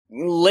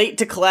late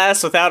to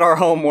class without our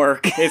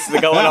homework. It's the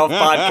Going Off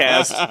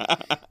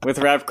podcast with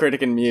Rap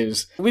Critic and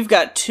Muse. We've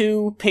got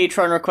 2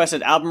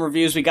 Patreon-requested album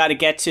reviews we got to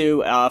get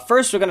to.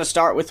 First, we're going to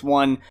start with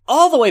one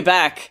all the way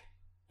back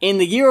in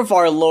the year of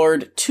our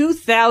Lord,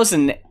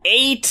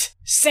 2008.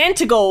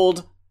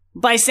 Santigold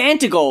by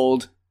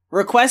Santigold,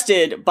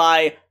 requested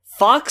by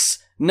Fox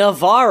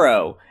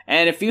Navarro.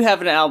 And if you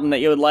have an album that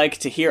you would like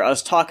to hear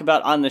us talk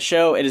about on the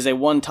show, it is a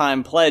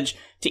one-time pledge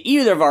to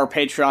either of our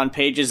Patreon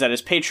pages. That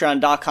is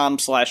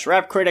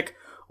patreon.com/rapcritic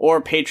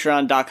or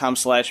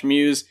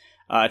patreon.com/muse.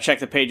 Check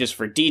the pages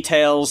for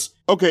details.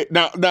 Okay,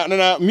 now,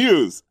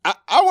 Muse,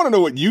 I want to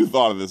know what you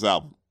thought of this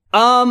album.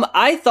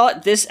 I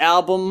thought this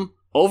album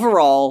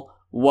overall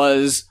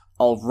was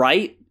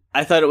alright.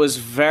 I thought it was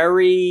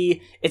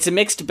it's a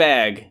mixed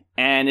bag,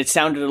 and it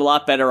sounded a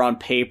lot better on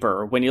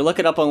paper. When you look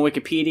it up on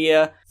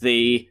Wikipedia,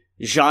 the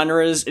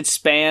genres it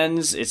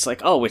spans, it's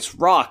like, oh, it's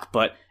rock,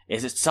 but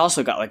it's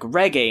also got like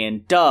reggae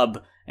and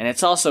dub, and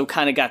it's also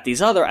kind of got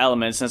these other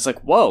elements, and it's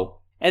like, whoa.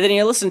 And then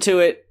you listen to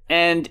it,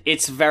 and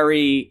it's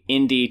very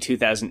indie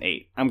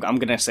 2008. I'm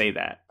gonna say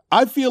that.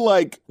 I feel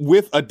like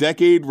with a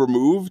decade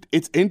removed,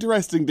 it's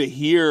interesting to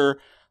hear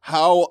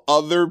how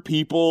other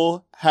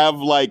people have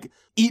like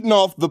eaten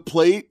off the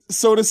plate,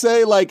 so to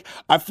say. Like,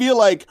 I feel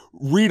like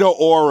Rita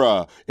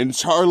Ora and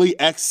Charlie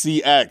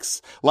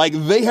XCX, like,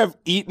 they have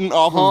eaten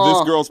off of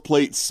this girl's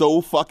plate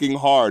so fucking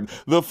hard.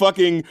 The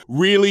fucking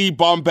really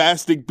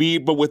bombastic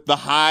beat, but with the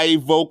high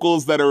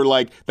vocals that are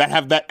like, that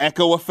have that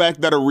echo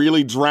effect that are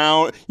really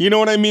you know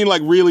what I mean?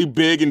 Like, really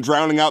big and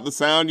drowning out the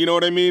sound, you know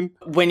what I mean?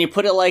 When you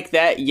put it like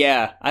that,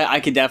 yeah, I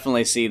could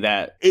definitely see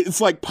that.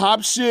 It's like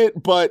pop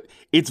shit, but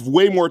it's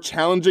way more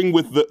challenging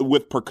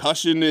with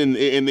percussion and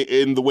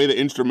in the way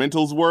the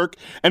instrumentals work.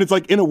 And it's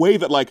like in a way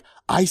that like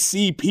I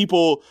see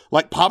people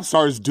like pop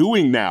stars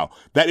doing now.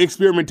 That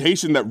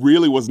experimentation that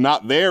really was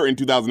not there in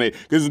 2008.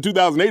 Because in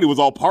 2008 it was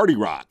all party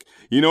rock.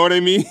 You know what I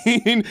mean?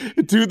 In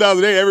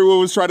 2008 everyone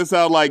was trying to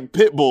sound like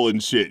Pitbull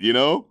and shit, you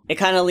know? It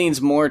kind of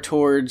leans more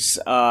towards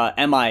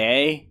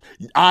MIA.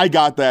 I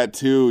got that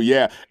too,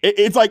 yeah.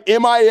 It's like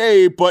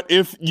MIA, but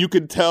if you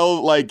could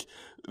tell like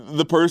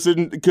the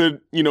person could,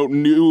 you know,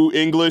 knew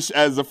English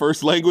as a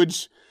first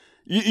language.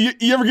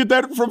 You ever get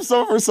that from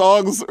some of her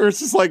songs? Or it's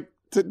just like,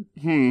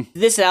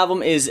 This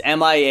album is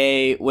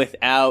MIA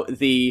without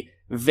the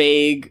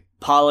vague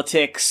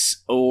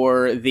politics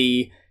or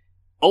the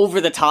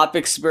over-the-top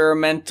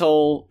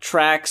experimental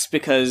tracks,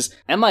 because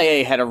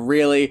MIA had a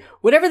really...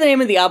 Whatever the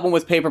name of the album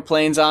with Paper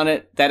Planes on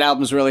it, that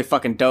album's really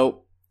fucking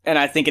dope. And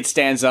I think it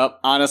stands up,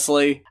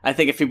 honestly. I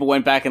think if people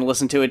went back and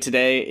listened to it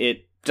today,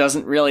 it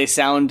doesn't really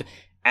sound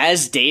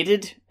as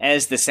dated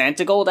as the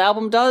Santigold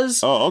album does.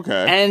 Oh,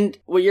 okay. And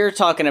what you're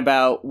talking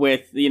about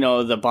with, you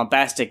know, the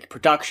bombastic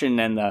production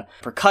and the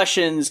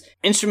percussions,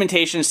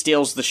 instrumentation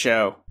steals the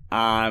show.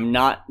 I'm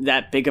not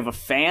that big of a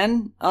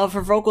fan of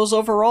her vocals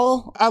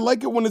overall. I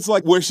like it when it's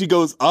like where she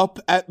goes up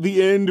at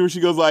the end, or she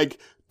goes like,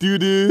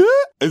 doo-doo.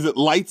 Is it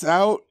Lights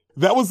Out?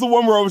 That was the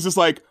one where I was just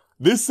like,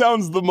 this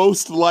sounds the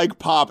most like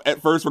pop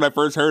at first when I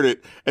first heard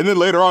it. And then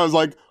later on I was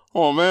like,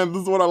 oh man,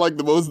 this is what I like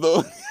the most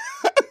though.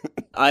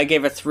 I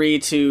gave a 3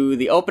 to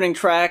the opening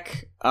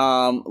track.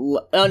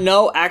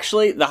 No,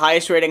 actually, the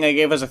highest rating I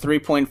gave was a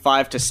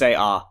 3.5 to Say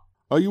Ah.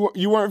 Oh,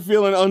 you weren't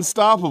feeling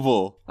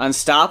unstoppable?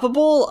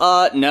 Unstoppable?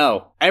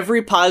 No.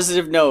 Every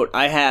positive note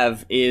I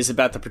have is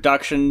about the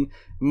production.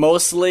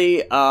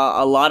 Mostly,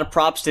 a lot of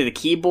props to the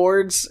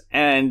keyboards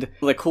and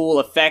the cool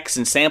effects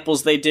and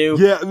samples they do.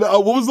 Yeah,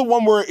 what was the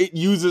one where it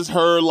uses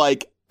her,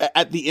 like,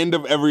 at the end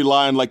of every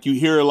line, like, you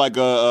hear, like,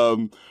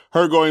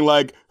 her going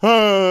like,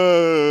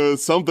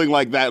 something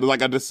like that,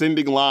 like a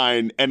descending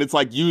line, and it's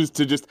like used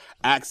to just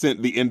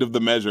accent the end of the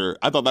measure.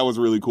 I thought that was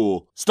really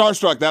cool.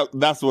 Starstruck,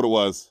 that's what it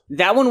was.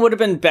 That one would have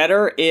been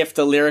better if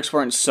the lyrics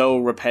weren't so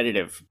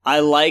repetitive. I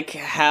like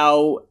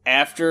how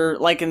after,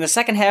 like in the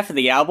second half of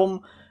the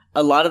album,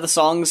 a lot of the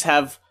songs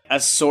have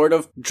a sort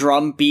of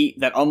drum beat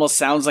that almost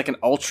sounds like an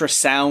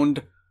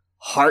ultrasound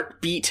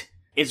heartbeat.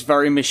 It's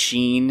very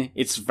machine.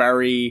 It's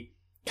very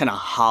kind of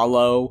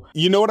hollow.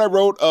 You know what I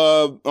wrote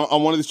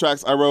on one of these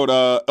tracks? I wrote,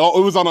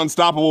 it was on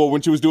Unstoppable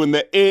when she was doing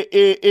the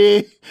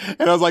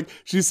and I was like,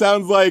 she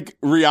sounds like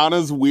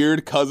Rihanna's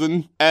weird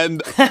cousin.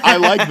 And I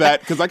like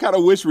that because I kind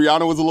of wish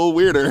Rihanna was a little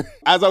weirder.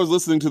 As I was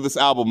listening to this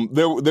album,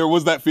 there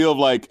was that feel of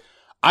like,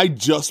 I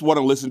just want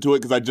to listen to it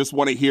because I just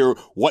want to hear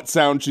what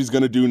sound she's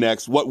going to do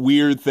next, what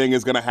weird thing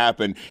is going to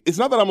happen. It's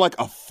not that I'm like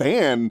a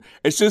fan.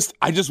 It's just,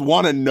 I just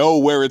want to know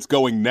where it's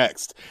going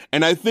next.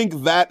 And I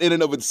think that in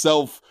and of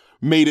itself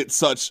made it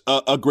such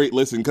a great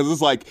listen, because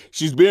it's like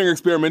she's being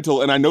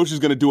experimental and I know she's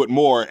going to do it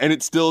more and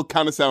it still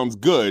kind of sounds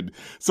good.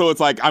 So it's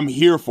like I'm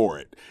here for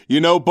it, you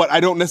know, but I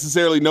don't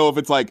necessarily know if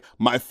it's like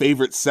my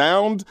favorite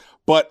sound,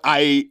 but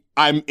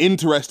I'm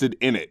interested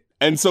in it.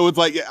 And so it's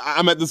like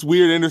I'm at this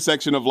weird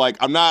intersection of like,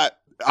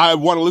 I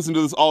want to listen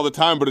to this all the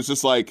time, but it's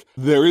just like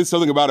there is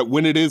something about it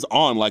when it is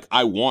on, like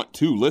I want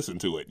to listen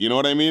to it. You know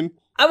what I mean?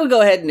 I would go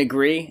ahead and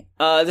agree.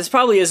 This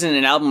probably isn't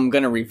an album I'm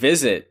going to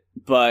revisit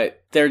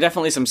but there are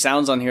definitely some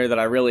sounds on here that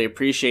I really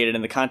appreciated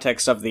in the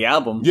context of the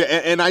album. Yeah,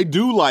 and I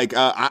do like,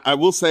 I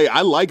will say,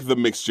 I like the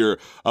mixture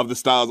of the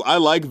styles. I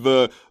like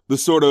the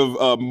sort of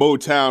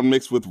Motown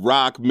mixed with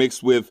rock,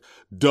 mixed with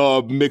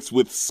dub, mixed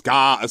with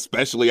ska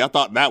especially. I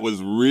thought that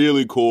was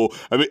really cool.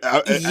 I mean,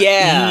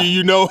 yeah.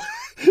 You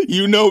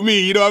know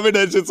me, you know, I mean,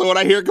 that shit. So when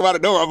I hear it come out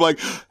of nowhere, I'm like,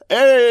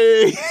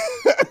 hey.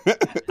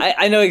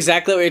 I know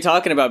exactly what you're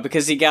talking about,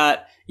 because he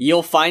got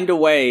You'll Find a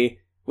Way,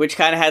 which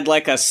kind of had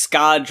like a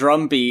ska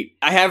drum beat.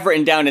 I have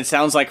written down, it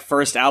sounds like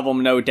first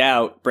album, no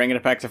doubt, bringing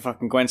it back to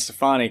fucking Gwen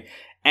Stefani.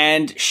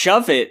 And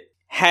Shove It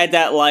had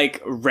that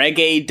like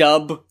reggae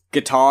dub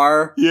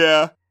guitar.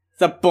 Yeah.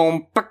 The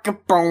boom, baka,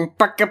 boom,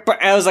 baka,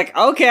 baka. I was like,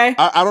 okay.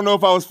 I don't know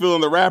if I was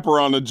feeling the rapper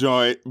on the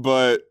joint,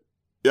 but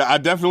yeah, I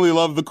definitely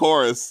love the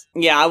chorus.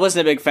 Yeah, I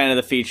wasn't a big fan of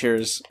the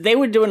features. They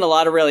were doing a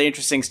lot of really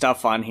interesting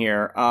stuff on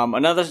here.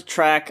 Another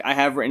track I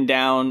have written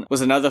down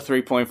was another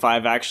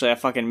 3.5, actually. I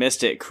fucking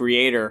missed it.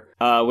 Creator,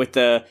 with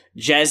the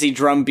jazzy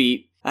drum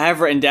beat. I have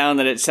written down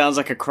that it sounds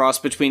like a cross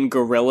between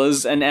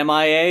Gorillaz and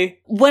MIA.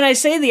 When I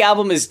say the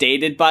album is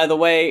dated, by the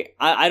way,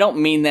 I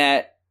don't mean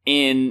that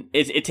in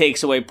it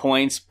takes away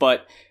points,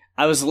 but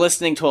I was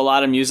listening to a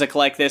lot of music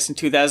like this in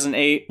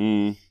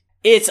 2008.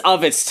 It's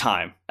of its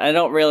time. I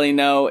don't really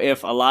know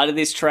if a lot of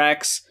these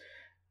tracks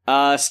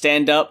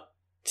stand up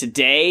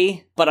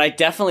today, but I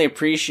definitely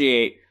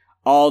appreciate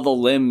all the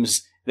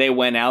limbs they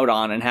went out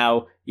on, and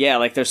how, yeah,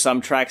 like there's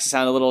some tracks that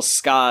sound a little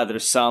ska,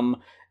 there's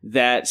some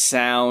that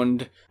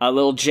sound a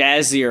little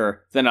jazzier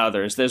than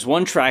others. There's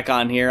one track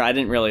on here, I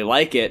didn't really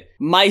like it,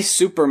 My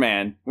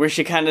Superman, where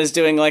she kind of is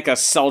doing like a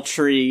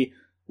sultry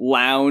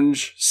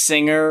lounge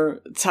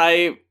singer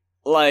type.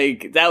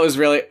 Like, that was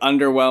really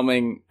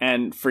underwhelming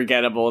and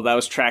forgettable. That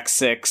was track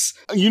 6.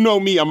 You know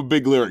me, I'm a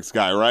big lyrics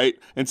guy, right?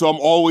 And so I'm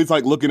always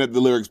like looking at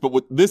the lyrics. But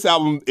with this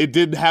album, it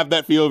did have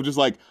that feel of just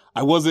like,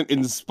 I wasn't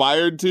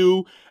inspired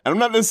to. And I'm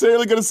not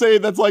necessarily going to say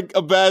that's like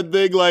a bad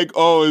thing, like,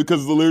 oh,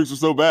 because the lyrics are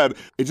so bad.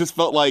 It just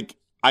felt like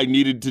I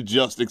needed to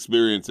just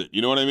experience it. You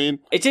know what I mean?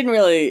 It didn't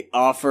really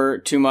offer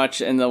too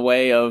much in the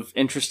way of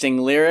interesting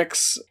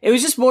lyrics. It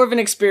was just more of an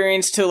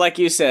experience to, like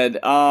you said,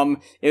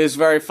 it was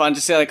very fun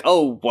to say, like,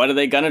 oh, what are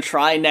they gonna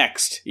try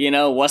next? You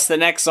know, what's the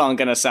next song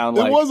gonna sound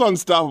like? It was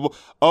Unstoppable.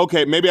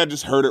 Okay, maybe I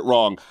just heard it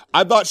wrong.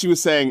 I thought she was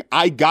saying,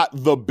 I got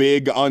the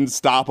big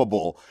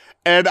unstoppable.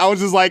 And I was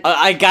just like,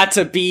 I got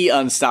to be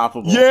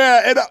unstoppable.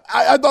 Yeah, and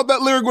I thought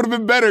that lyric would have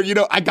been better. You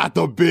know, I got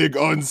the big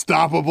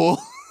unstoppable.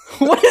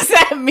 What does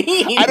that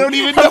mean? I don't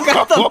even know. I've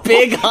got the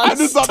big unstoppable. I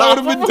just thought that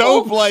would have been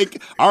dope.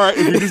 Like, all right,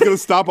 if you're just going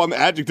to stop on the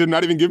adjective,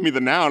 not even give me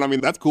the noun, I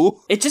mean, that's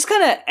cool. It just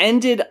kind of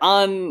ended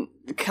on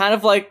kind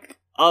of like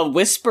a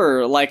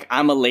whisper, like,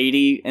 I'm a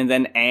lady, and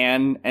then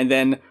Anne, and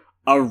then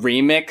a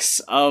remix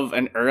of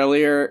an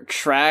earlier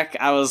track.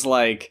 I was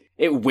like,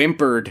 it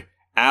whimpered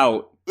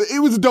out.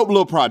 It was a dope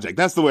little project.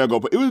 That's the way I go.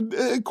 But it was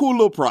a cool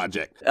little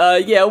project.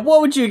 Yeah,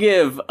 what would you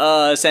give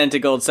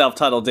Santigold's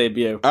self-titled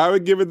debut? I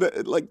would give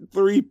it like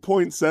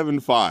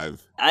 3.75.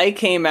 I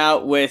came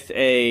out with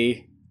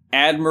a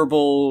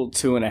admirable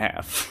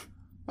 2.5.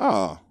 Oh,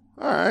 all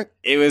right.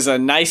 It was a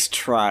nice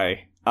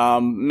try.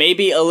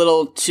 Maybe a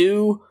little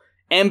too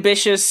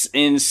ambitious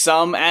in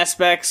some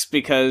aspects,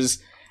 because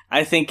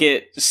I think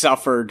it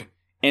suffered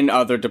in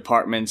other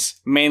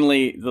departments,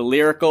 mainly the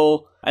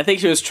lyrical. I think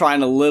she was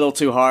trying a little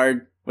too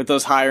hard with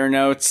those higher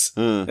notes.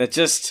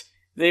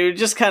 They were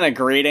just kind of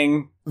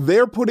grating.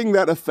 They're putting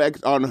that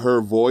effect on her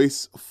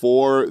voice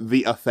for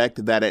the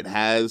effect that it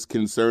has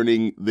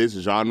concerning this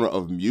genre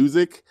of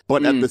music.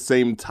 But at the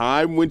same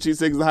time, when she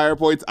sings the higher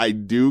points, I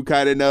do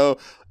kind of know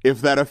if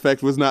that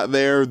effect was not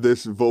there,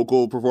 this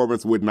vocal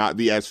performance would not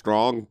be as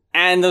strong.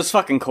 And those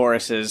fucking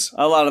choruses.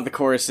 A lot of the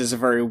choruses are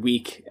very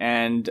weak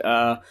and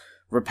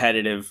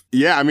repetitive.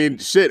 Yeah, I mean,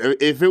 shit,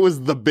 if it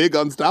was the big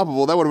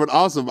unstoppable, that would have been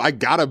awesome. I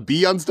gotta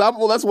be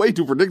unstoppable? That's way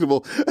too predictable.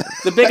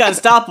 The big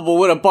unstoppable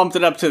would have bumped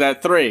it up to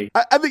that 3.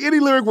 I think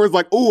any lyric where it's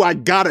like, oh, I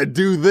gotta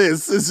do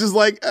this, it's just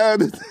like,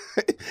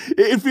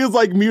 it feels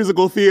like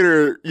musical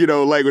theater, you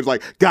know, language,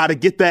 like, gotta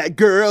get that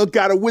girl,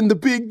 gotta win the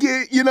big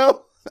game, you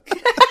know?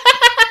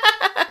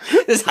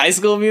 This High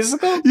School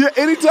Musical? Yeah,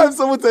 anytime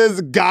someone says,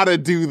 gotta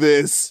do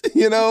this,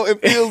 you know, it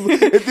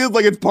feels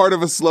like it's part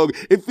of a slogan.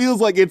 It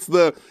feels like it's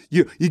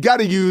you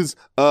gotta use,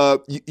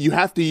 you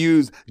have to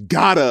use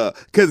gotta,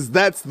 because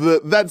that's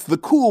the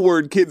cool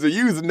word kids are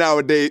using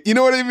nowadays. You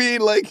know what I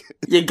mean? Like,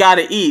 you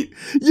gotta eat.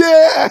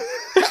 Yeah!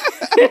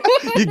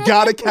 You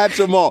gotta catch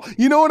them all.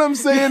 You know what I'm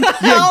saying?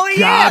 You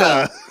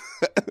gotta.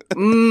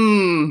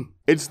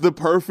 It's the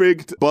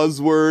perfect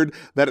buzzword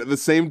that at the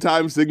same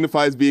time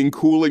signifies being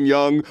cool and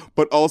young,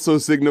 but also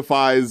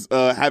signifies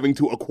having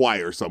to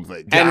acquire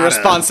something. And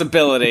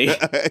responsibility.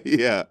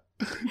 Yeah.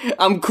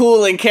 I'm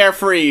cool and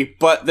carefree,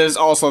 but there's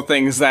also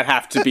things that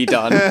have to be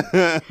done.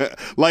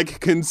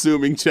 Like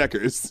consuming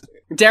checkers.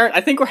 Darren,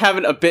 I think we're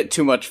having a bit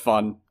too much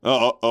fun.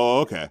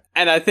 Oh, okay.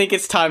 And I think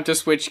it's time to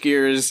switch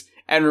gears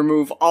and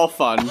remove all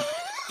fun,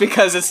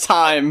 because it's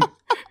time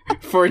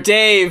for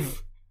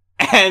Dave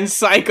and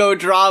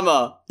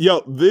Psychodrama.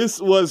 Yo, this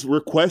was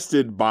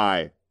requested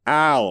by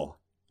Al.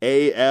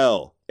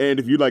 A-L. And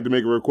if you'd like to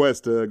make a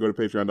request, go to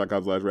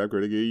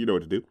patreon.com/rapcritic. You know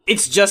what to do.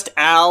 It's just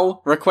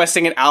Al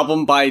requesting an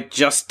album by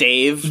Just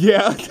Dave?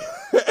 Yeah.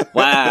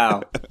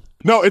 Wow.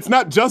 No, it's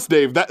not Just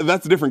Dave.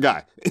 That's a different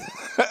guy.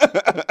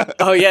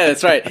 Oh, yeah,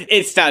 that's right.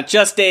 It's not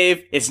Just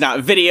Dave. It's not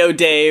Video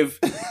Dave.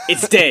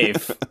 It's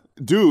Dave.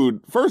 Dude,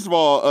 first of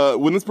all,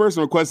 when this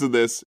person requested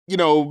this,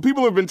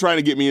 people have been trying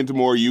to get me into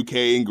more UK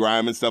and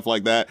grime and stuff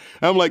like that.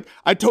 And I'm like,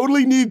 I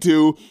totally need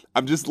to.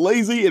 I'm just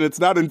lazy and it's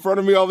not in front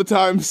of me all the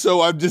time,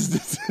 so I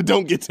just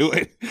don't get to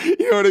it.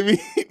 You know what I mean?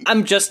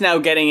 I'm just now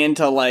getting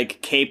into,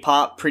 like,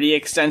 K-pop pretty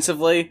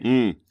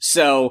extensively.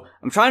 So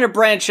I'm trying to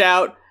branch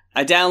out.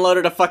 I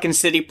downloaded a fucking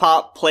City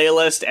Pop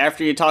playlist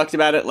after you talked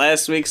about it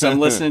last week, so I'm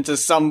listening to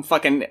some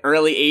fucking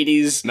early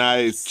 80s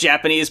nice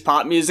Japanese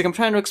pop music. I'm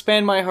trying to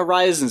expand my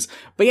horizons.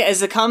 But yeah,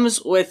 as it comes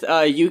with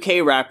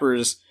UK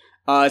rappers,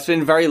 it's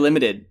been very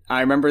limited. I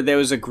remember there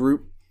was a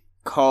group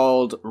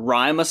called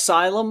Rhyme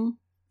Asylum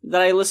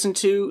that I listened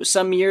to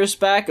some years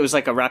back. It was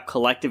like a rap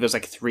collective. It was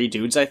like 3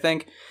 dudes, I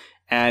think.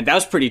 And that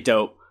was pretty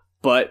dope.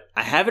 But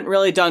I haven't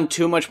really done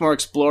too much more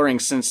exploring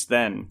since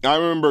then. I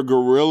remember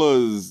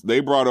Gorillaz, they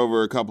brought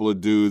over a couple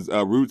of dudes,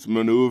 Roots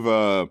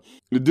Manuva,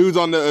 the dudes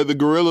on the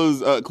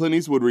Gorillaz Clint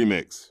Eastwood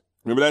remix.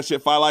 Remember that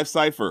shit, 5 Life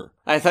Cypher?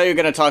 I thought you were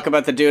going to talk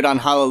about the dude on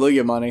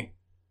Hallelujah Money.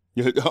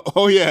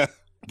 Oh, yeah.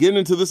 Getting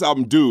into this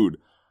album, dude,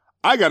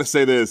 I gotta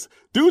say this.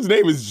 Dude's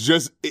name is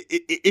just,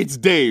 it's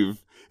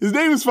Dave. His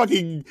name is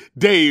fucking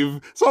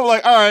Dave. So I'm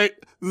like, all right,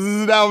 this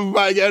is an album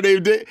by a guy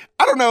named Dave.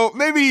 I don't know,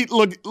 maybe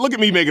look at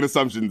me making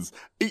assumptions.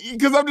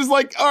 Because I'm just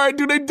like, all right,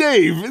 dude, named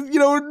Dave.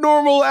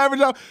 Normal,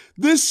 average album.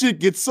 This shit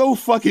gets so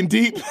fucking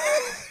deep.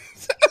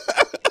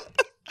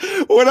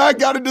 When I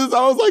got into this,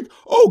 I was like,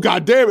 oh,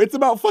 goddamn, it's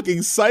about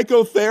fucking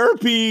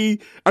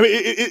psychotherapy. I mean,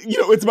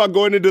 it's about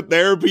going into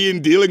therapy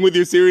and dealing with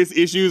your serious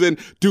issues. And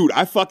dude,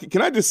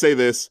 can I just say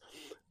this?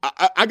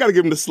 I gotta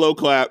give him the slow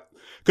clap.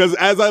 Because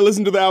as I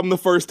listened to the album the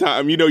first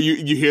time, you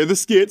hear the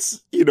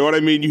skits, you know what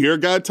I mean? You hear a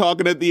guy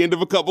talking at the end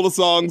of a couple of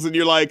songs and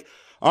you're like,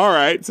 all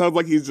right, sounds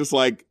like he's just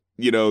like,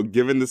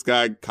 giving this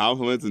guy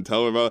compliments and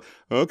telling him about,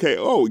 okay,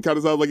 oh, it kind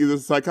of sounds like he's a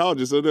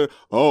psychologist. It's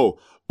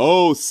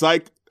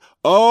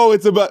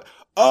about,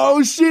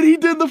 oh shit, he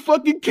did the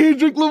fucking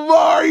Kendrick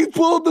Lamar. He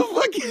pulled the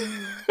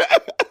fucking...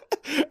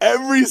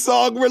 Every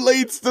song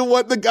relates to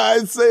what the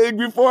guy's saying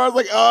before. I was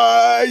like,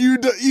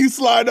 you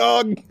sly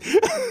dog.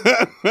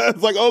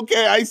 It's like,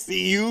 okay, I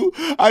see you.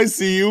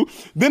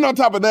 Then on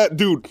top of that,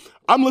 dude,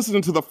 I'm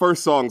listening to the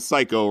first song,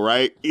 Psycho,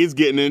 right? He's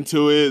getting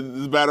into it,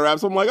 this battle rap.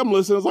 So I'm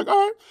listening. It's like, all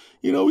right,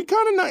 he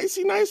kind of nice.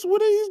 He's nice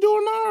with it. He's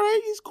doing all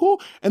right. He's cool.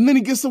 And then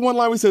he gets to one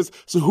line where he says,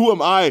 so who am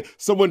I?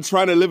 Someone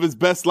trying to live his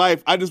best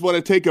life. I just want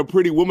to take a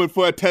pretty woman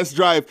for a test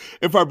drive.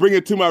 If I bring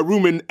her to my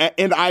room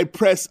and I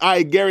press,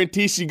 I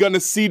guarantee she gonna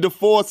see the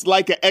force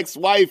like an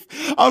ex-wife.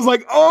 I was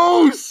like,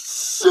 oh,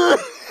 shit.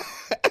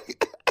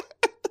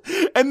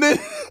 And then,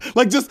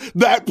 just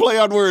that play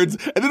on words.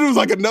 And then there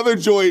was another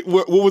joint,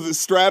 what was it,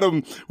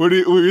 Stratum, where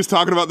he was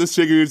talking about this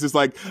chick, and he was just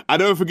like, I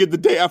never forget the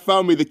day I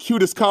found me the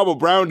cutest caramel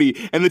brownie,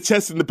 and the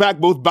chest and the back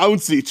both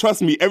bouncy.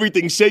 Trust me,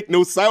 everything shake,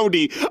 no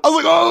soundy. I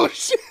was like, oh,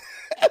 shit.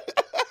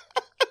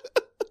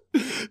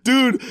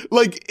 Dude,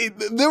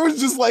 there was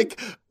just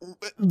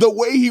the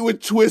way he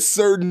would twist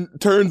certain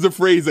turns of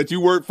phrase that you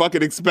weren't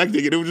fucking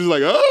expecting. And it was just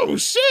like, oh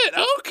shit,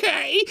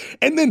 okay.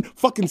 And then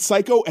fucking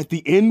Psycho at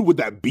the end with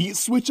that beat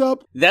switch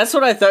up. That's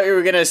what I thought you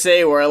were going to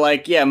say,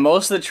 where yeah,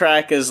 most of the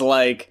track is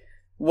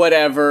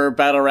whatever,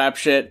 battle rap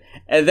shit.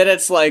 And then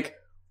it's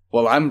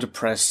well, I'm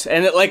depressed.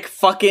 And it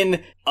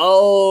fucking,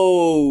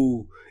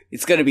 oh,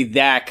 it's going to be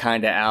that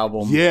kind of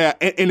album. Yeah,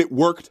 and it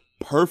worked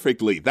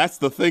perfectly. That's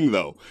the thing,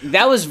 though.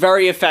 That was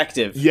very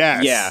effective.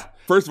 Yes. Yeah.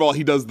 First of all,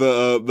 he does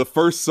the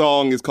first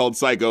song is called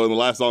Psycho, and the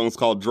last song is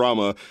called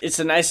Drama. It's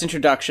a nice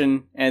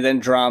introduction, and then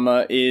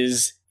Drama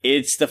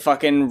it's the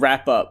fucking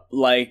wrap up.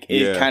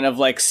 It kind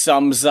of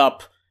sums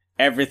up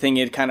everything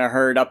you'd kind of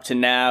heard up to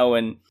now,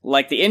 and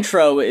the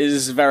intro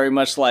is very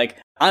much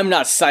I'm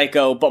not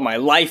psycho, but my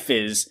life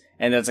is,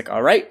 and then it's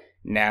all right,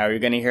 now you're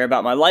gonna hear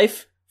about my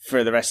life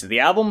for the rest of the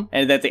album,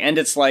 and at the end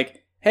it's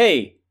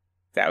hey,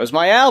 that was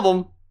my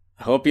album.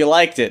 I hope you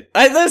liked it.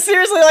 There's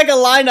seriously a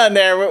line on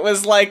there where it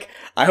was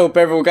I hope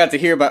everyone got to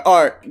hear about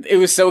art. It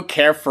was so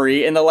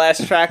carefree in the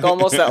last track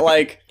almost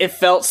that it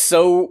felt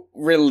so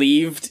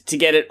relieved to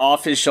get it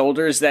off his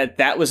shoulders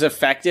that was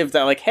effective,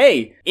 that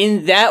hey,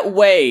 in that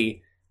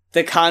way,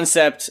 the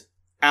concept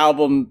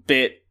album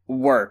bit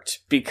worked,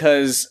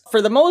 because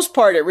for the most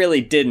part, it really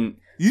didn't.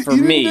 You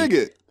me. Didn't dig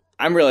it.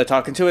 I'm really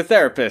talking to a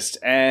therapist,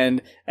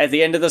 and at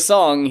the end of the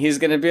song, he's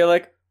gonna be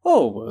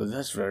oh, well,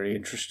 that's very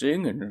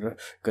interesting, and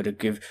gotta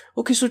give...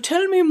 Okay, so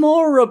tell me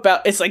more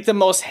about... It's the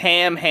most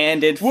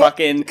ham-handed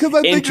fucking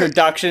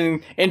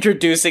introduction,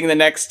 introducing the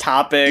next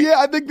topic. Yeah,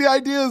 I think the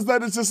idea is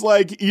that it's just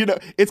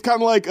it's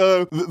kind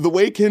of the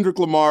way Kendrick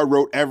Lamar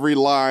wrote every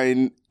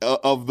line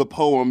of the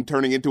poem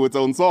turning into its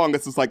own song.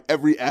 It's just like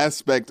every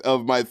aspect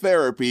of my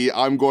therapy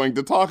I'm going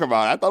to talk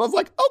about. I thought I was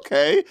like,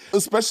 okay.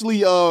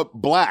 Especially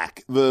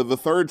Black, the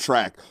third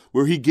track,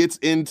 where he gets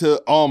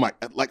into, oh my,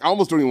 like I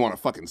almost don't even want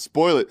to fucking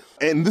spoil it.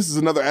 And this is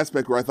another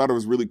aspect where I thought it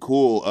was really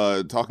cool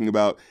talking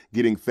about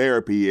getting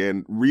therapy.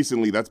 And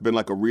recently that's been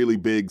like a really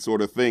big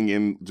sort of thing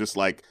in just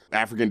like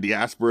African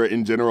diaspora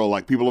in general.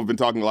 Like people have been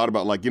talking a lot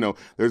about like, you know,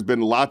 there's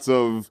been lots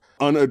of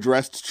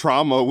unaddressed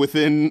trauma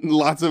within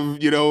lots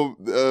of, you know,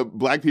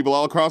 Black people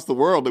all across the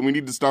world, and we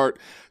need to start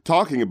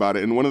talking about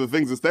it. And one of the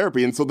things is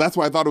therapy. And so that's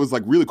why I thought it was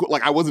like really cool.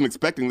 Like I wasn't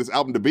expecting this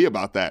album to be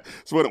about that.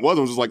 So when it was,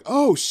 I was just like,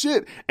 oh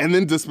shit. And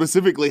then to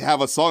specifically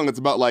have a song that's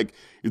about like,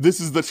 this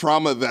is the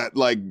trauma that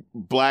like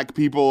Black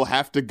people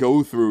have to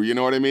go through. You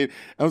know what I mean?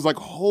 I was like,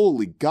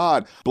 holy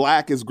God.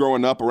 Black is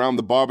growing up around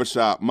the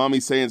barbershop. Mommy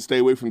saying, stay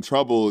away from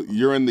trouble.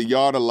 You're in the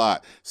yard a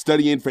lot.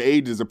 Studying for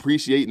ages,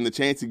 appreciating the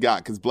chance you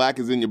got because Black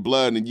is in your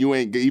blood and you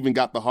ain't even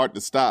got the heart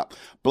to stop.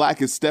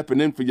 Black is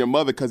stepping in for your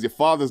mother because your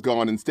father's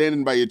gone and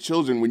standing by your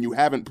children when you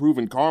haven't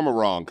proven karma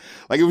wrong.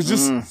 Like it was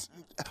just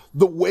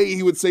the way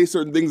he would say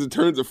certain things in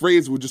turns of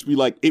phrase would just be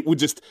like, it would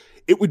just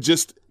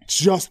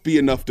be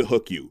enough to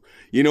hook you.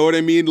 You know what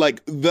I mean?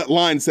 Like that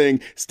line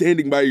saying,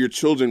 standing by your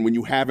children when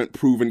you haven't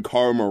proven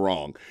karma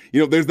wrong.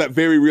 You know, there's that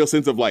very real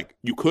sense of like,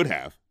 you could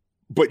have,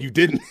 but you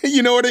didn't.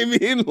 You know what I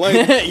mean?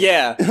 Like,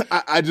 yeah.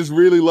 I just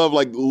really love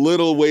like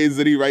little ways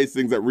that he writes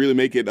things that really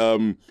make it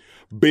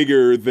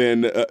bigger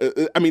than,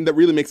 that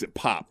really makes it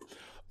pop.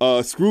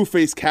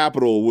 Screwface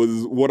Capital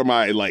was one of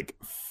my like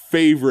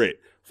favorite.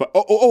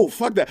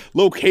 Fuck that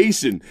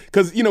location,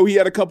 because you know he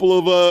had a couple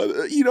of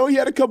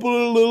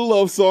little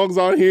love songs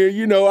on here.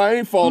 You know I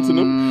ain't faulting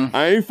them.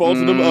 I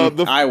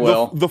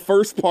will. The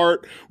first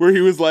part where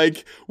he was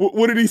like,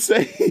 what did he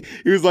say?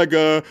 He was like,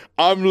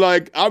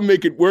 I'm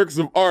making works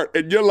of art,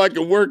 and you're like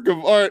a work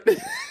of art.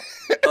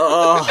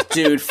 Oh,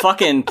 dude,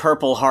 fucking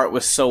Purple Heart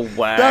was so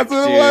whack. That's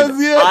what dude. It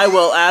was. Yeah. I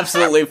will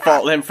absolutely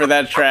fault him for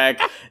that track.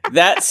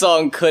 That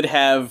song could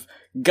have.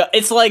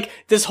 It's like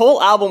this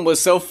whole album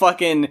was so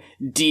fucking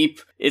deep.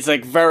 It's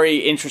like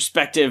very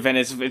introspective, and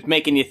it's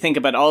making you think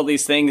about all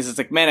these things. It's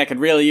like, man, I could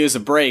really use a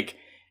break.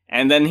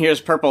 And then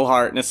here's Purple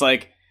Heart, and it's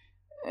like,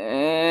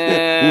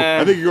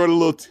 I think you're going a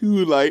little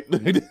too light.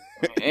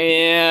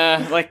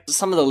 Yeah, like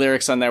some of the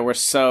lyrics on there were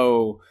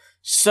so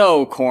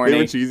corny. They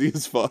were cheesy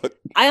as fuck.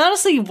 I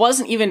honestly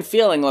wasn't even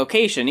feeling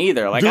Location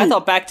either. Like, dude, I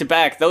thought back to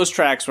back, those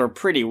tracks were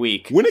pretty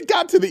weak. When it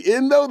got to the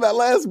end, though, that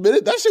last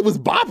minute, that shit was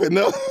bopping,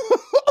 though.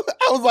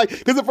 I was like,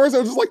 because at first I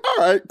was just like, all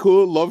right,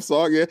 cool, love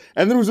song, yeah.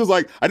 And then it was just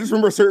like, I just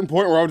remember a certain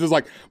point where I was just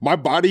like, my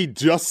body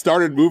just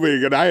started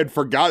moving and I had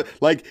forgot.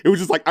 Like, it was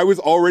just like, I was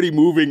already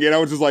moving and I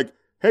was just like,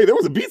 hey, there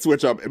was a beat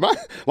switch up.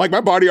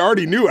 My body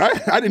already knew.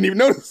 I didn't even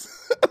notice.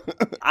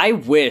 I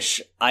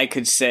wish I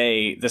could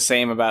say the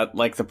same about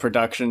like the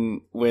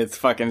production with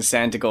fucking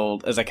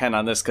Santigold as I can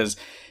on this, because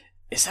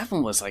this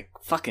album was like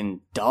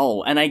fucking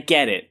dull. And I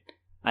get it.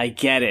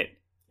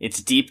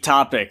 It's deep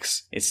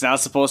topics. It's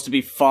not supposed to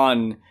be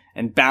fun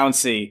and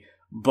bouncy,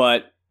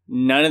 but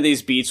none of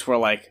these beats were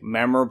like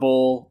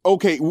memorable.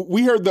 Okay,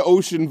 we heard the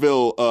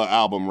Oceanville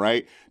album,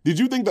 right? Did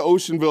you think the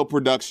Oceanville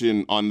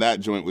production on that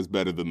joint was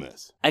better than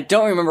this? I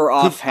don't remember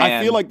offhand.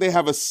 I feel like they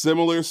have a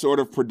similar sort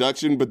of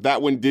production, but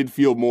that one did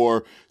feel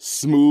more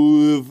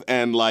smooth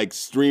and like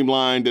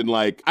streamlined, and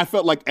like I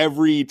felt like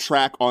every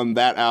track on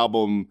that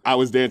album I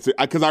was dancing,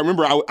 because I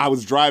remember I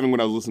was driving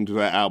when I was listening to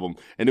that album,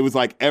 and it was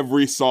like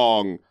every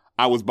song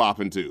I was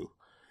bopping to.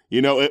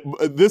 You know,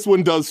 this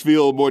one does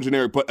feel more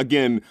generic, but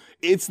again,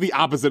 it's the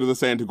opposite of the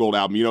Santigold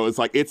album. You know, it's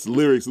like, it's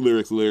lyrics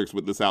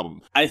with this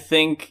album. I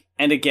think,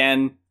 and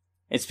again,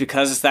 it's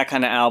because it's that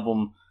kind of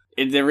album,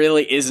 there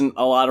really isn't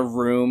a lot of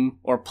room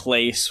or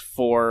place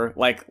for,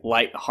 like,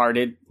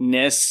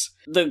 lightheartedness.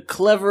 The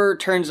clever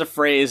turns of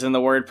phrase and the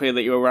wordplay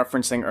that you were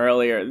referencing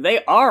earlier,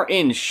 they are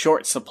in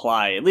short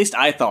supply. At least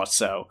I thought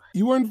so.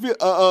 You weren't,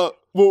 what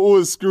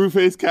was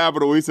Screwface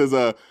Capital? He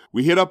says,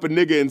 we hit up a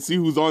nigga and see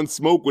who's on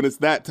smoke when it's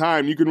that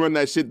time. You can run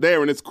that shit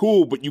there and it's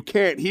cool, but you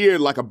can't hear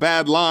like a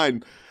bad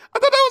line. I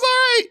thought that was all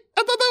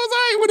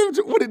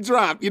right when it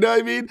dropped. You know what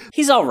I mean?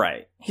 He's all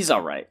right.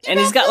 And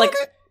he's got like,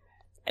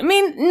 I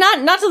mean,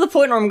 not to the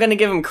point where I'm going to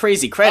give him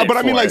crazy credit but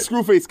I mean, for like, it.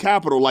 Screwface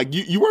Capital, like,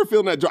 you weren't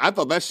feeling that. I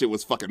thought that shit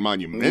was fucking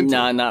monumental.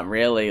 No, not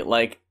really.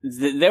 Like,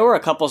 there were a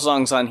couple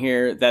songs on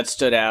here that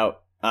stood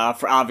out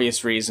for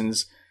obvious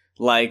reasons,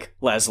 like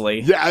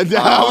Leslie. Yeah, I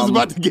was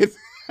about to get...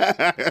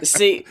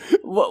 See,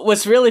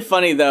 what's really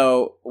funny,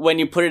 though, when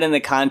you put it in the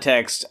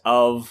context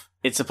of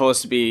it's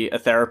supposed to be a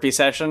therapy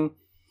session,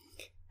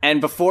 and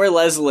before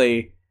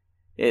Leslie,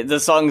 the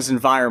song's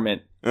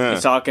Environment,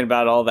 he's talking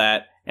about all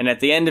that, and at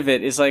the end of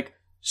it, it's like,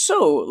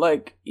 so,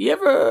 like, you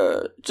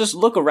ever just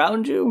look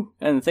around you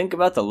and think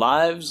about the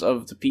lives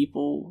of the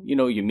people, you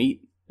know, you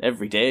meet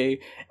every day?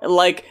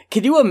 Like,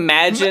 can you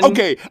imagine?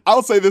 Okay,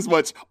 I'll say this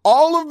much.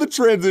 All of the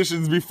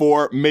transitions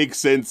before make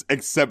sense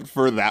except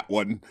for that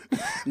one.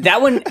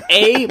 That one,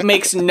 A,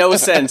 makes no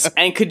sense.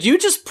 And could you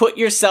just put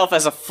yourself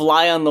as a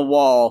fly on the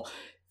wall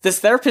this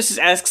therapist just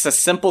asks a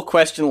simple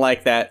question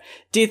like that.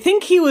 Do you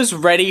think he was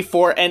ready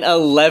for an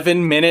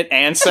 11-minute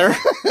answer?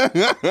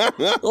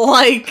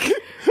 Like,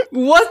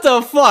 what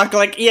the fuck?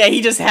 Like, yeah,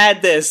 he just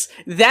had this.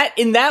 That,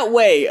 in that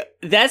way,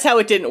 that's how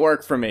it didn't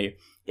work for me.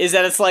 Is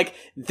that it's like,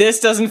 this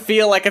doesn't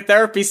feel like a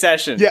therapy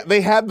session. Yeah, they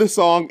had the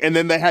song, and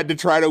then they had to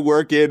try to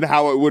work in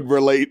how it would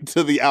relate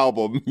to the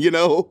album, you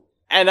know?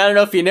 And I don't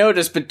know if you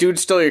noticed, but dude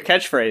stole your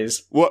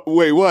catchphrase. What?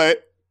 Wait,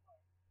 what?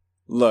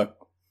 Look.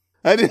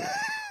 I didn't...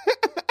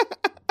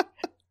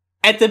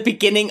 At the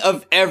beginning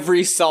of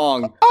every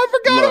song. I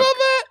forgot about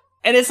that!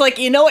 And it's like,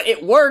 you know what?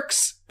 It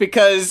works,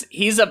 because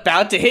he's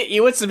about to hit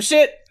you with some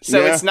shit,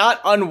 so it's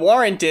not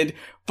unwarranted.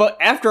 But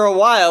after a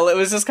while, it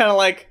was just kind of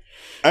like...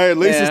 Hey, at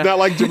least it's not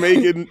like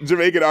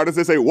Jamaican artists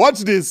that say, watch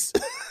this.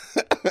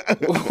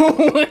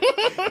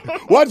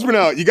 Watch me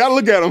now. You gotta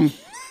look at him.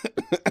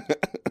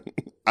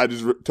 I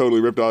just totally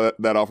ripped all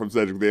that off from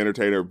Cedric the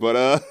Entertainer.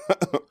 But,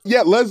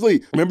 yeah,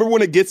 Leslie, remember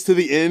when it gets to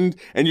the end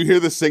and you hear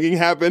the singing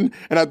happen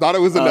and I thought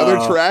it was another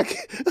track?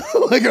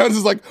 Like, I was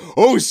just like,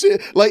 oh,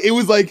 shit. Like, it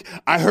was like,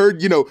 I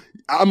heard, you know,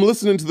 I'm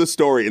listening to the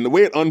story and the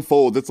way it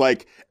unfolds, it's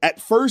like,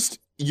 at first,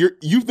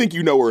 you think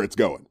you know where it's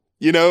going.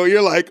 You know,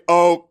 you're like,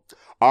 oh,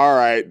 all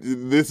right,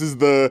 this is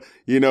the,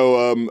 you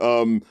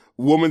know,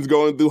 woman's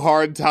going through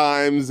hard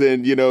times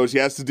and, you know, she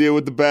has to deal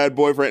with the bad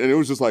boyfriend. And it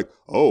was just like,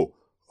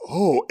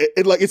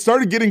 it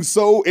started getting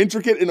so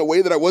intricate in a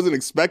way that I wasn't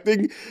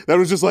expecting. That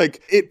was just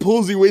like, it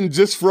pulls you in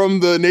just from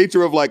the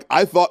nature of like,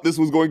 I thought this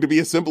was going to be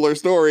a simpler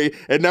story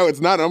and now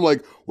it's not. And I'm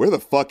like, where the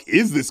fuck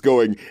is this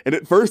going? And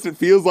at first it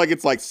feels like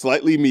it's like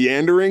slightly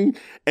meandering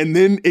and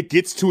then it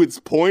gets to its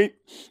point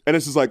and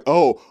it's just like,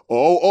 oh.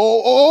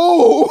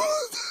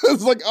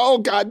 It's like, oh,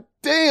 God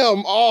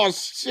damn, oh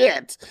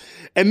shit.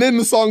 And then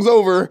the song's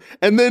over,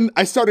 and then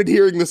I started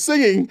hearing the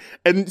singing,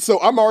 and so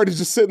I'm already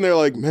just sitting there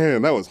like,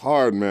 man, that was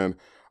hard, man.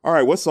 All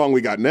right, what song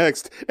we got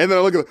next? And then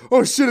I look at,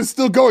 oh shit, it's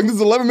still going. This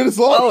is 11 minutes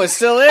long. Oh, it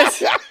still is?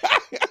 So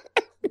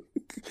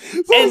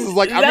this is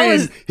like,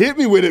 hit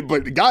me with it,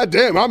 but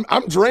goddamn,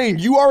 I'm drained.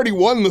 You already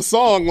won the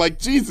song, like,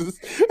 Jesus.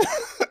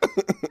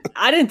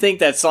 I didn't think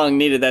that song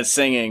needed that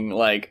singing,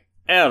 like,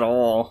 at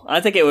all.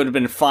 I think it would have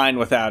been fine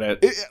without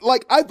it.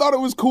 I thought it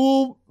was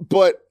cool,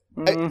 but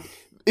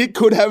it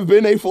could have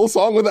been a full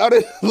song without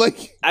it.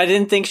 Like, I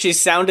didn't think she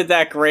sounded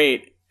that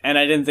great, and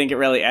I didn't think it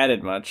really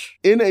added much.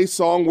 In a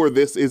song where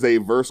this is a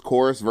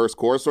verse-chorus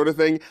sort of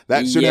thing,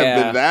 that should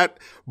have been that.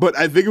 But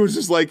I think it was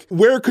just like,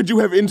 where could you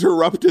have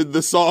interrupted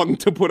the song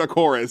to put a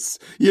chorus?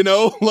 You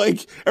know?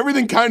 Like,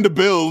 everything kind of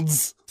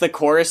builds. The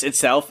chorus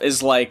itself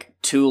is like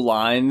 2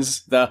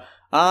 lines. The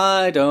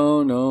I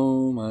don't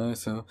know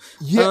myself.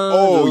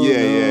 Yeah.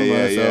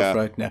 Yeah.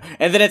 Right now.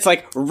 And then it's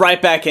like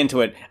right back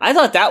into it. I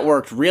thought that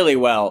worked really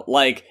well.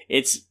 Like,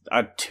 it's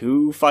a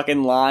 2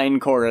 fucking line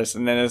chorus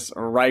and then it's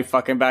right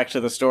fucking back to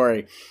the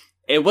story.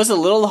 It was a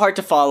little hard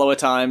to follow at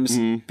times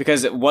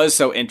because it was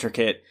so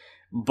intricate.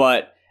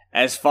 But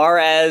as far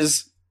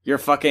as your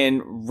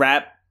fucking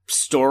rap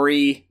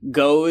story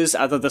goes,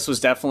 I thought this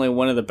was definitely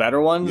one of the better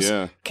ones.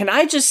 Yeah. Can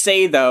I just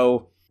say,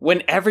 though,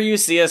 whenever you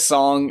see a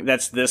song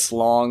that's this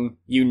long,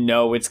 you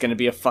know it's gonna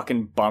be a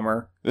fucking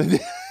bummer.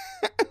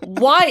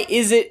 Why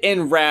is it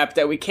in rap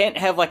that we can't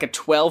have like a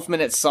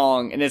 12-minute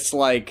song and it's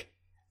like,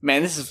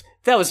 man,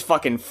 that was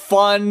fucking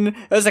fun.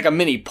 It was like a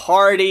mini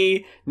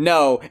party.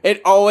 No,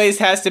 it always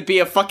has to be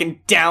a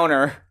fucking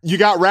downer. You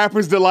got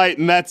Rapper's Delight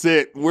and that's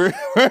it. We're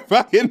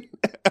fucking...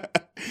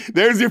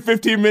 There's your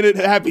 15-minute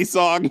happy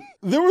song.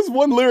 There was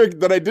one lyric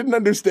that I didn't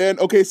understand.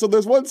 Okay, so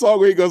there's one song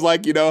where he goes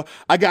like, you know,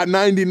 I got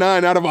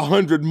 99 out of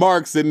 100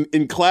 marks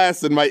in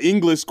class in my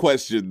English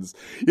questions.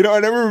 You know, I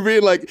remember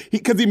being like,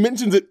 because he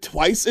mentions it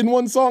twice in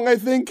one song, I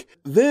think.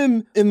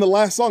 Then in the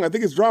last song, I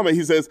think it's Drama,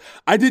 he says,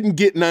 I didn't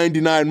get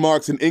 99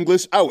 marks in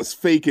English. I was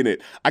faking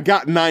it. I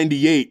got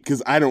 98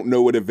 because I don't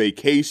know what a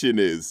vacation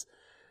is.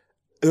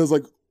 And I was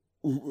like,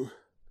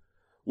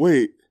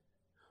 wait,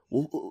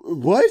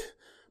 what?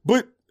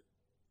 But...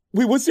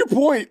 wait, what's your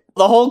point?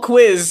 The whole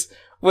quiz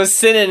was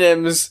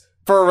synonyms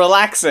for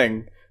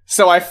relaxing,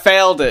 so I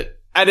failed it.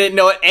 I didn't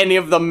know what any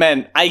of them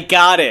meant. I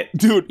got it.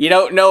 Dude. You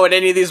don't know what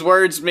any of these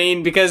words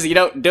mean because you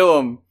don't do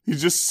them.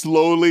 He's just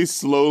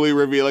slowly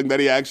revealing that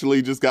he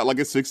actually just got like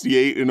a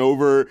 68 and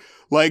over.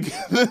 Like,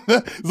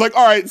 it's like,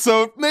 all right,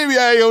 so maybe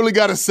I only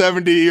got a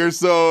 70 or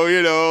so,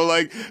 you know,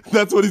 like,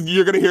 that's what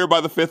you're going to hear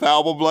by the 5th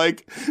album,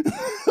 like,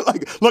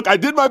 like, look, I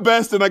did my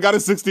best and I got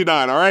a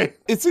 69, all right?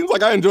 It seems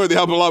like I enjoyed the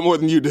album a lot more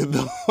than you did,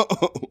 though.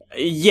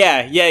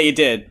 Yeah, you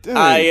did.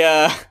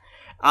 Dang.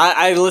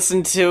 I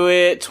listened to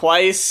it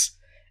twice,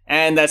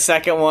 and that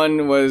second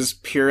one was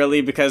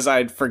purely because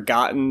I'd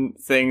forgotten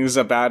things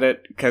about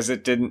it, because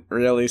it didn't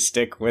really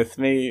stick with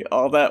me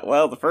all that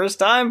well the first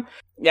time.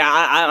 Yeah,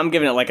 I'm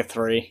giving it like a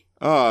 3.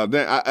 Oh,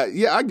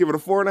 I give it a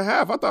 4.5.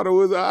 I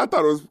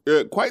thought it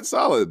was quite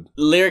solid.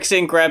 Lyrics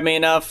didn't grab me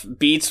enough.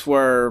 Beats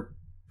were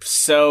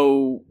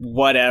so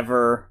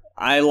whatever.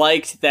 I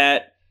liked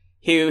that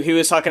he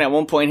was talking at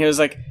one point. He was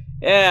like,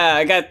 "Yeah,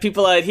 I got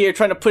people out here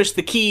trying to push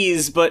the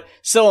keys, but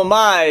so am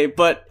I.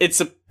 But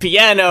it's a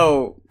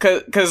piano,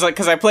 cause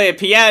I play a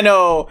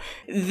piano.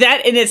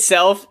 That in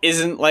itself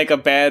isn't like a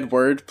bad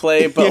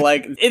wordplay, but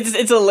like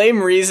it's a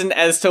lame reason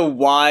as to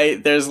why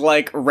there's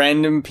like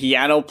random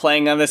piano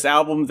playing on this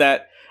album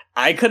that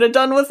I could have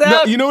done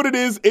without. No, you know what it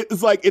is?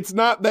 It's like, it's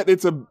not that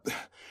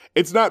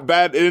it's not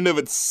bad in and of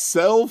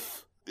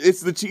itself.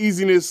 It's the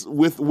cheesiness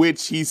with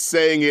which he's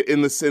saying it,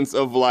 in the sense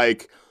of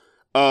like,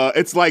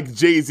 it's like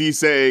Jay-Z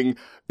saying,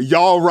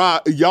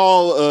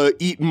 y'all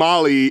eat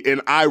Molly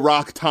and I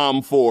rock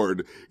Tom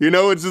Ford. You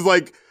know, it's just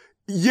like,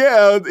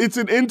 yeah, it's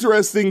an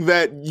interesting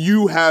that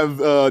you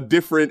have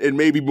different and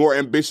maybe more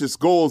ambitious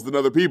goals than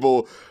other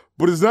people,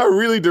 but it's not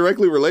really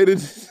directly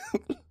related.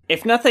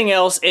 If nothing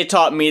else, it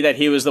taught me that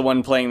he was the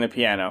one playing the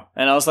piano.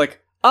 And I was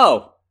like,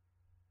 oh,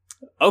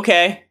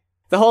 okay.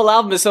 The whole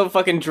album is so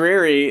fucking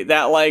dreary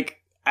that like,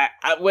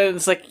 when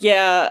it's like,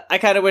 yeah, I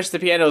kind of wish the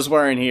pianos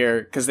weren't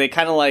here, because they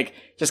kind of like,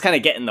 just kind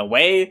of get in the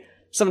way.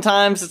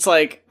 Sometimes it's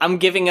like, I'm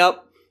giving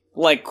up,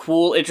 like,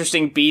 cool,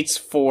 interesting beats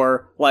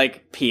for,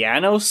 like,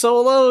 piano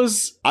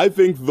solos. I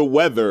think the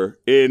weather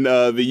in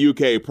the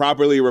UK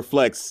properly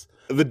reflects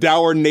the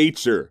dour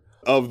nature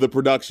of the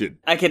production.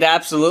 I could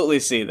absolutely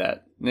see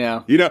that,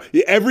 yeah. You know,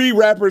 every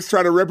rapper's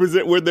trying to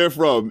represent where they're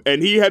from,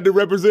 and he had to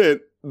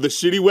represent the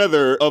shitty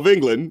weather of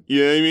England,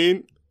 you know what I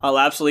mean? I'll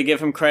absolutely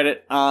give him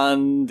credit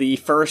on the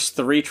first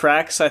 3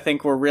 tracks. I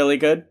think were really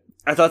good.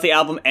 I thought the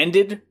album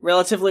ended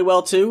relatively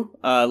well, too.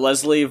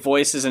 Leslie,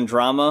 Voices, and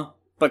Drama.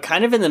 But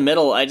kind of in the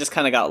middle, I just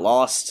kind of got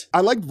lost. I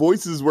liked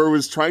Voices, where it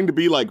was trying to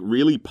be, like,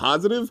 really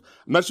positive.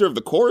 I'm not sure if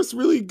the chorus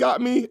really got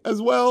me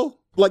as well.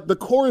 Like, the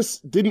chorus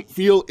didn't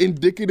feel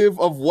indicative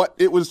of what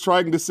it was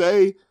trying to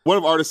say. One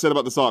of artists said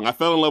about the song, I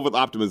fell in love with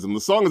optimism.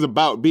 The song is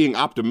about being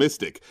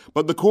optimistic.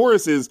 But the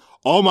chorus is,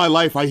 all my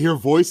life I hear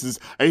voices.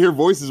 I hear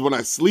voices when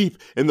I sleep,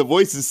 and the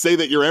voices say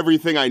that you're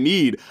everything I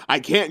need. I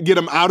can't get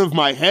them out of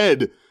my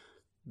head.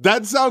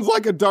 That sounds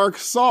like a dark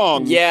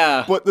song.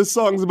 Yeah. But the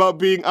song's about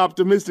being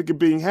optimistic and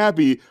being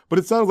happy, but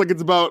it sounds like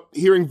it's about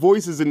hearing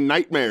voices in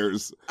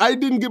nightmares. I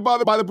didn't get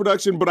bothered by the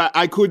production, but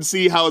I could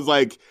see how it's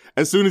like,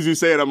 as soon as you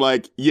say it, I'm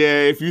like, yeah,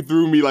 if you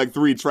threw me like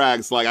 3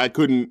 tracks, like I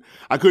couldn't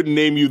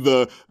name you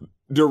the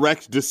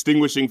direct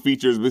distinguishing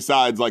features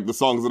besides like the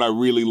songs that I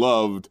really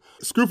loved.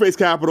 Screwface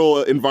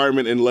Capital,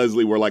 Environment, and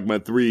Leslie were like my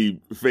 3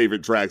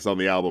 favorite tracks on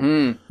the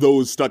album.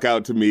 Those stuck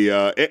out to me,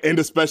 and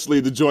especially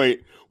the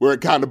joint where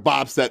it kind of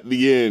bops at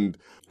the end.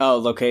 Oh,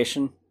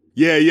 Location?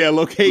 Yeah,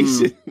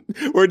 Location.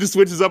 Where it just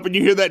switches up and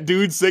you hear that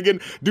dude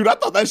singing. Dude, I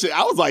thought that shit,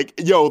 I was like,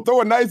 yo,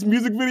 throw a nice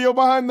music video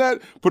behind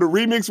that. Put a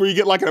remix where you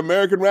get like an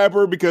American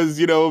rapper because,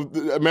 you know,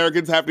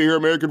 Americans have to hear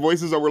American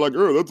voices, and we're like,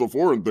 oh, that's a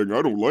foreign thing.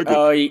 I don't like it.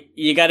 Oh,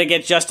 you gotta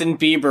get Justin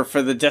Bieber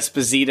for the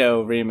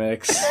Despacito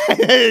remix.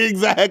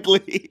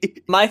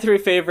 Exactly. My 3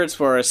 favorites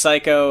were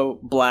Psycho,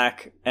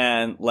 Black,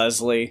 and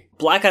Leslie.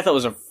 Black I thought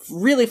was a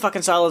really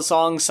fucking solid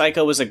song.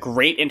 Psycho was a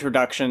great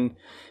introduction.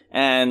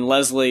 And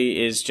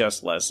Leslie is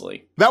just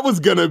Leslie. That was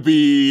gonna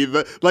be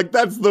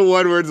that's the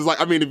one where it's just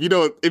like, I mean, if you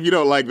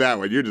don't like that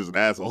one, you're just an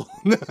asshole.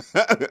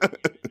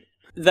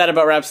 That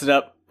about wraps it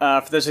up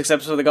for this week's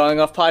episode of the Going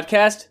Off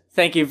podcast.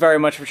 Thank you very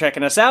much for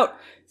checking us out.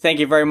 Thank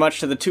you very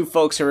much to the 2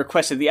 folks who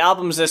requested the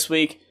albums this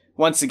week.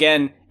 Once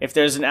again, if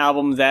there's an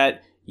album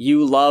that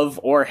you love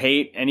or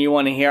hate and you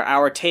want to hear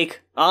our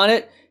take on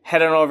it,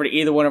 head on over to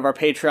either one of our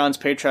Patreons,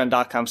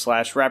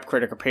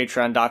 patreon.com/rapcritic or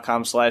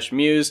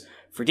patreon.com/muse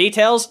for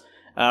details.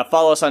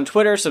 Follow us on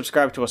Twitter,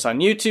 subscribe to us on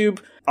YouTube.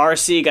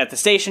 RC got the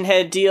Station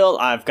Head deal.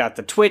 I've got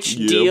the Twitch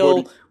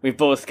deal. Buddy. We've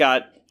both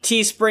got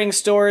Teespring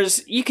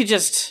stores. You could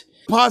just...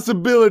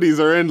 Possibilities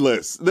are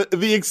endless.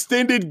 The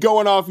extended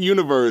Going Off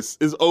universe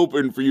is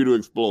open for you to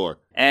explore.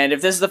 And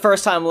if this is the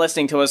first time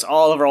listening to us,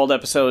 all of our old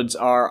episodes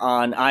are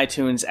on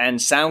iTunes and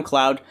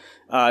SoundCloud.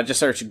 Just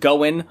search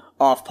Goin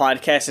Off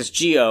Podcast. It's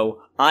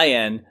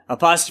GOIN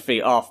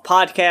 _off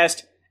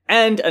podcast.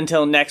 And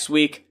until next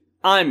week,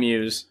 I'm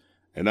Muse.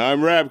 And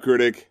I'm Rap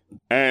Critic,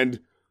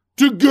 and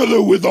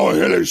together with our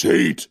hellish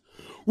hate,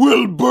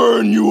 we'll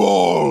burn you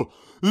all.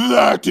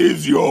 That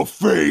is your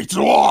fate.